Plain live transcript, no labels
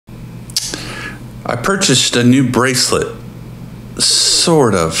I purchased a new bracelet,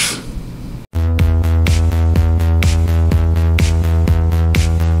 sort of.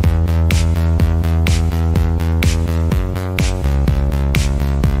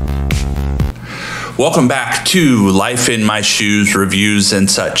 Welcome back to Life in My Shoes reviews and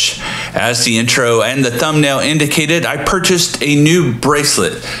such. As the intro and the thumbnail indicated, I purchased a new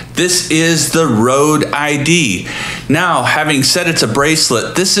bracelet. This is the RoadID. Now, having said it's a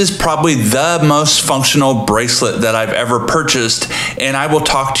bracelet, this is probably the most functional bracelet that I've ever purchased, and I will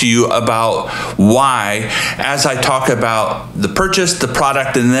talk to you about why as I talk about the purchase, the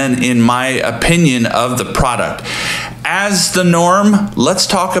product, and then in my opinion of the product. As the norm, let's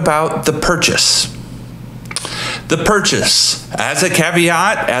talk about the purchase. The purchase. As a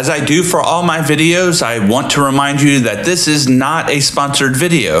caveat, as I do for all my videos, I want to remind you that this is not a sponsored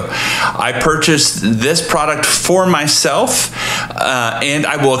video. I purchased this product for myself, and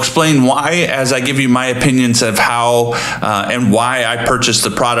I will explain why as I give you my opinions of how and why I purchased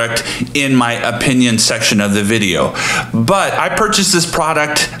the product in my opinion section of the video. But I purchased this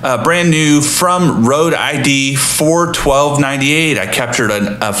product brand new from RoadID for $12.98. I captured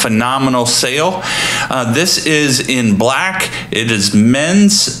a phenomenal sale. This is in black. It is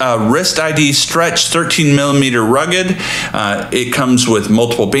men's wrist ID stretch 13mm rugged. It comes with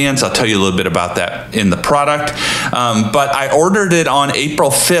multiple bands. I'll tell you a little bit about that in the product. But I ordered it on April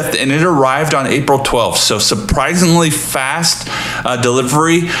 5th and it arrived on April 12th. So surprisingly fast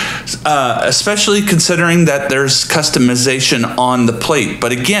delivery, especially considering that there's customization on the plate.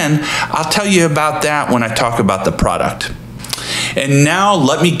 But again, I'll tell you about that when I talk about the product. And now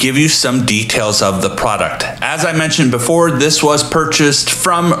let me give you some details of the product. As I mentioned before, this was purchased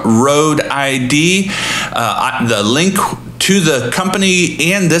from RoadID. The link to the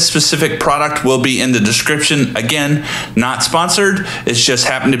company and this specific product will be in the description. Again, not sponsored. It's just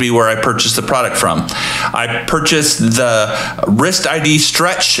happened to be where I purchased the product from. I purchased the wrist ID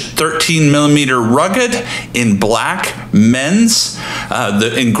stretch 13mm rugged in black men's.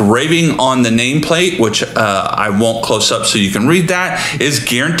 The engraving on the nameplate, which I won't close up so you can read that, is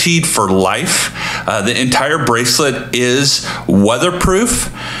guaranteed for life. The entire bracelet is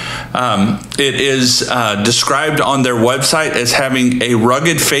weatherproof. It is described on their website as having a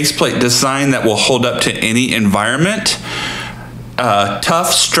rugged faceplate design that will hold up to any environment.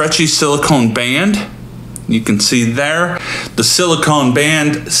 Tough, stretchy silicone band. You can see there. The silicone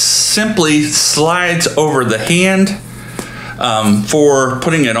band simply slides over the hand for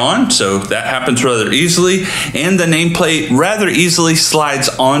putting it on, so that happens rather easily, and the nameplate rather easily slides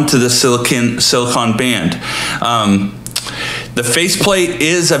onto the silicone band. The faceplate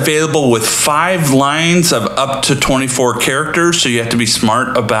is available with 5 lines of up to 24 characters, so you have to be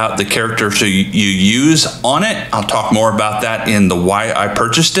smart about the characters you use on it. I'll talk more about that in the why I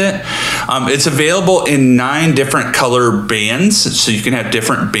purchased it. It's available in 9 different color bands, so you can have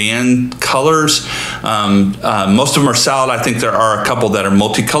different band colors. Most of them are solid. I think there are a couple that are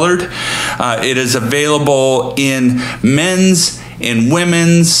multicolored. It is available in men's, in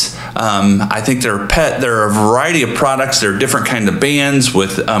women's. I think there are a variety of products. There are different kind of bands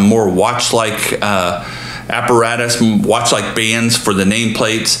with more watch-like apparatus, watch-like bands for the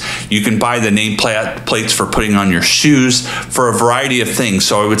nameplates. You can buy the nameplates for putting on your shoes for a variety of things.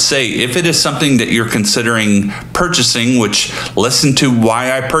 So I would say if it is something that you're considering purchasing, which listen to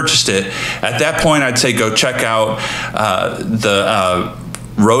why I purchased it, at that point I'd say go check out the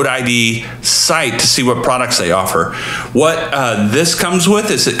RoadID site to see what products they offer. What this comes with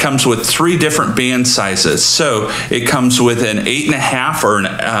is it comes with 3 different band sizes. So it comes with an 8.5 or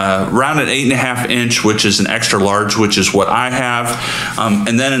around an 8.5 inch, which is an extra large, which is what I have.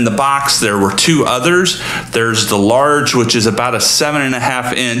 And then in the box there were 2 others. There's the large, which is about a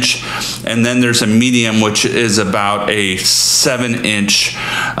 7.5 inch, and then there's a medium, which is about a 7-inch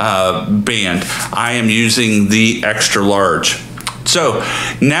band. I am using the extra large. So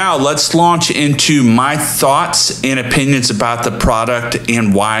now let's launch into my thoughts and opinions about the product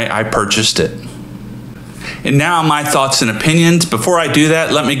and why I purchased it. And now my thoughts and opinions. Before I do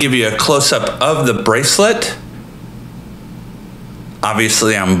that, let me give you a close-up of the bracelet.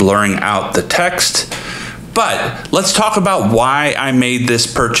 Obviously, I'm blurring out the text. But let's talk about why I made this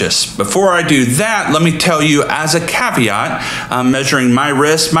purchase. Before I do that, let me tell you as a caveat, I'm measuring my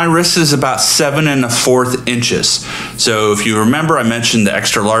wrist. My wrist is about 7 1/4 inches. So if you remember, I mentioned the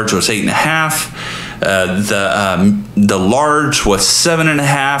extra large was 8.5. The large was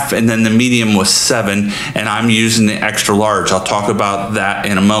 7.5, and then the medium was 7, and I'm using the extra large. I'll talk about that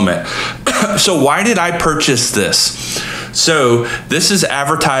in a moment. So why did I purchase this? So this is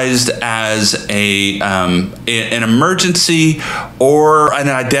advertised as an emergency or an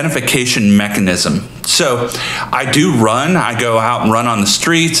identification mechanism. So I do run. I go out and run on the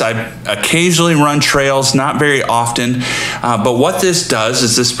streets. I occasionally run trails, not very often. But what this does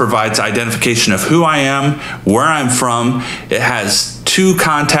is this provides identification of who I am, where I'm from. It has 2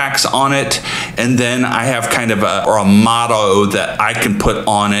 contacts on it, and then I have kind of a motto that I can put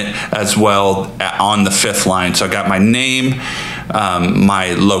on it as well on the 5th line. So I got my name,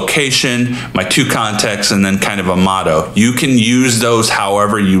 my location, my 2 contacts, and then kind of a motto. You can use those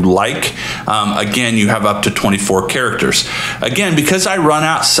however you like. Again, you have up to 24 characters. Again, because I run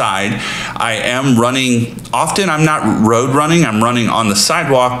outside, I am running, often I'm not road running, I'm running on the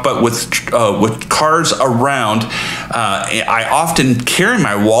sidewalk, but with cars around, I often carry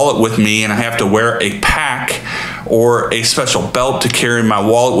my wallet with me, and I have to wear a pack or a special belt to carry my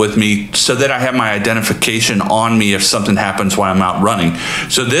wallet with me so that I have my identification on me if something happens while I'm out running.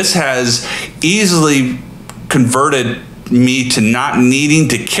 So this has easily converted me to not needing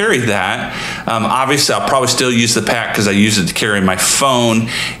to carry that. Obviously, I'll probably still use the pack because I use it to carry my phone,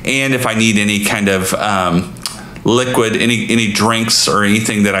 and if I need any kind of liquid, any drinks or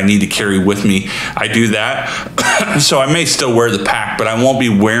anything that I need to carry with me, I do that. So I may still wear the pack, but I won't be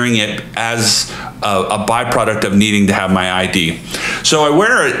wearing it as a byproduct of needing to have my ID. So I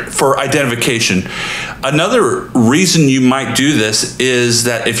wear it for identification. Another reason you might do this is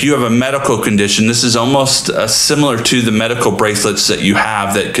that if you have a medical condition, this is almost similar to the medical bracelets that you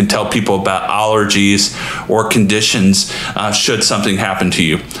have that can tell people about allergies or conditions should something happen to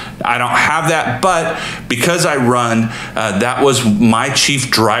you. I don't have that, but because I run, that was my chief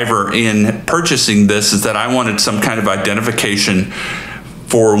driver in purchasing this, is that I wanted some kind of identification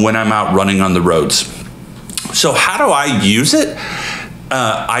for when I'm out running on the roads. So how do I use it?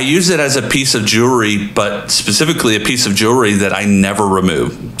 I use it as a piece of jewelry, but specifically a piece of jewelry that I never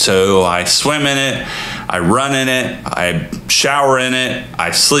remove. So I swim in it, I run in it, I shower in it,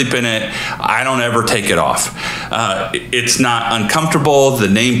 I sleep in it. I don't ever take it off. It's not uncomfortable. The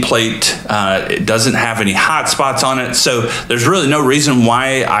nameplate, it doesn't have any hot spots on it. So there's really no reason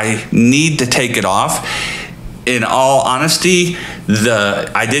why I need to take it off. In all honesty,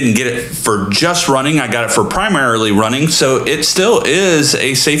 I didn't get it for just running. I got it for primarily running. So it still is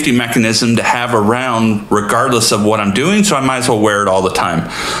a safety mechanism to have around regardless of what I'm doing. So I might as well wear it all the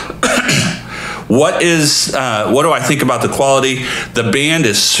time. What do I think about the quality? The band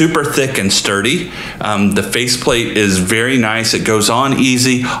is super thick and sturdy. The faceplate is very nice. It goes on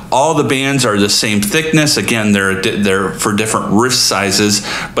easy. All the bands are the same thickness. Again, they're for different wrist sizes,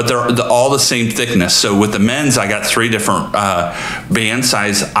 but they're all the same thickness. So with the men's, I got 3 different band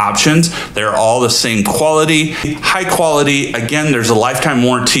size options. They're all the same quality, high quality. Again, there's a lifetime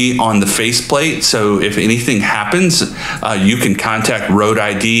warranty on the faceplate. So if anything happens, you can contact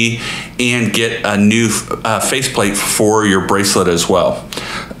RoadID and get a new faceplate for your bracelet as well.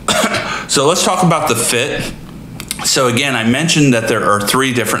 So let's talk about the fit. So again, I mentioned that there are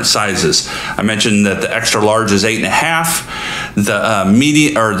 3 different sizes. I mentioned that the extra large is 8.5, the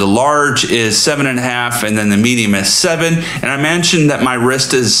medium or the large is 7.5, and then the medium is 7. And I mentioned that my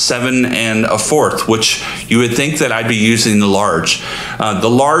wrist is 7 1/4, which you would think that I'd be using the large. The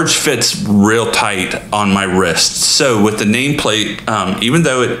large fits real tight on my wrist. So with the nameplate, even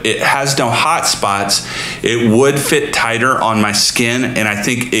though it has no hot spots, it would fit tighter on my skin, and I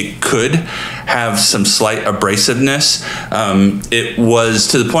think it could have some slight abrasiveness. It was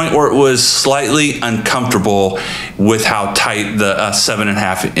to the point where it was slightly uncomfortable with how tight the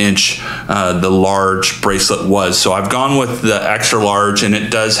 7.5 inch the large bracelet was. So I've gone with the extra large, and it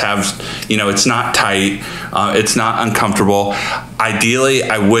does have, it's not tight, it's not uncomfortable. Ideally,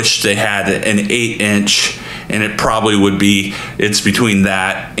 I wish they had an 8 inch, and it probably would be, it's between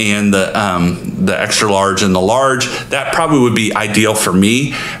that and the extra large and the large. That probably would be ideal for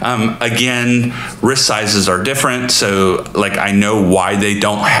me. Again, wrist sizes are different, so like I know why they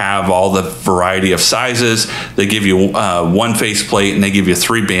don't have all the variety of sizes. They give you 1 faceplate and they give you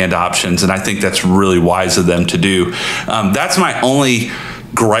 3 band options, and I think that's really wise of them to do. That's my only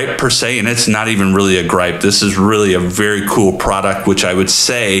gripe per se, and it's not even really a gripe. This is really a very cool product, which I would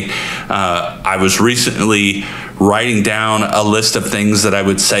say I was recently writing down a list of things that I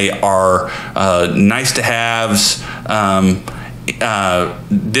would say are nice to haves,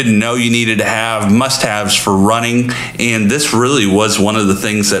 didn't know you needed to have, must-haves for running, and this really was one of the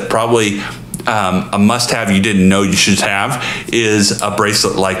things that probably a must-have you didn't know you should have is a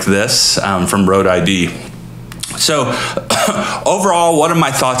bracelet like this from RoadID. So overall, what are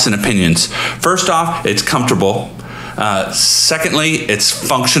my thoughts and opinions? First off, it's comfortable. Secondly, it's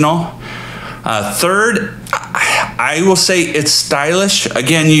functional. Third, I will say it's stylish.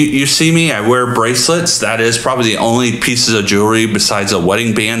 Again, you see me, I wear bracelets. That is probably the only pieces of jewelry besides a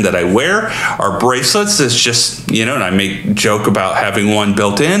wedding band that I wear are bracelets. It's just, you know, and I make joke about having one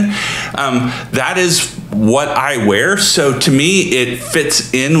built in. That is what I wear. So to me, it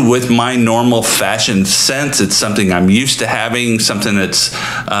fits in with my normal fashion sense. It's something I'm used to having, something that's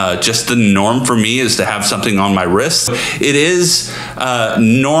just the norm for me is to have something on my wrist. It is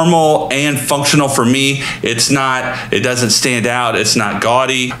normal and functional for me. It doesn't stand out. It's not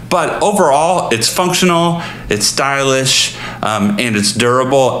gaudy, but overall it's functional, it's stylish, and it's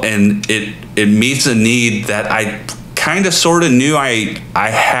durable, and it meets a need that I kind of sort of knew I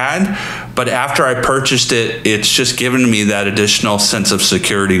had, but after I purchased it, it's just given me that additional sense of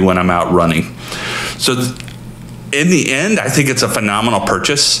security when I'm out running. So in the end, I think it's a phenomenal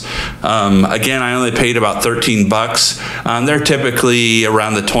purchase. Again, I only paid about 13 bucks. They're typically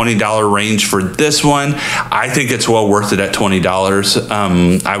around the $20 range for this one. I think it's well worth it at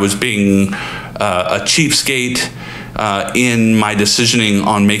 $20. I was being a cheapskate in my decisioning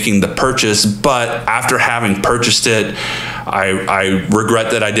on making the purchase, but after having purchased it, I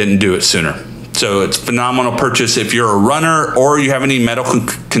regret that I didn't do it sooner. So it's a phenomenal purchase if you're a runner or you have any medical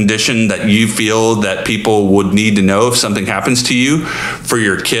condition that you feel that people would need to know if something happens to you. For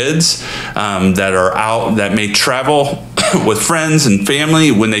your kids that are out, that may travel with friends and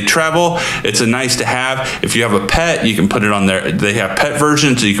family, when they travel, it's a nice to have. If you have a pet, you can put it on there. They have pet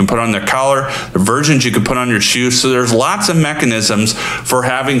versions you can put on their collar, the versions you can put on your shoes. So there's lots of mechanisms for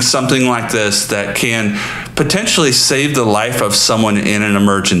having something like this that can potentially save the life of someone in an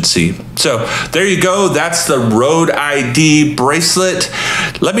emergency. So there you go. That's the RoadID bracelet.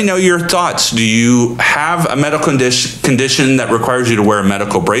 Let me know your thoughts. Do you have a medical condition that requires you to wear a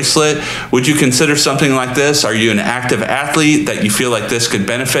medical bracelet? Would you consider something like this? Are you an active athlete that you feel like this could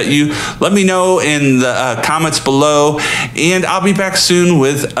benefit you? Let me know in the comments below, and I'll be back soon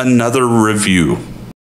with another review.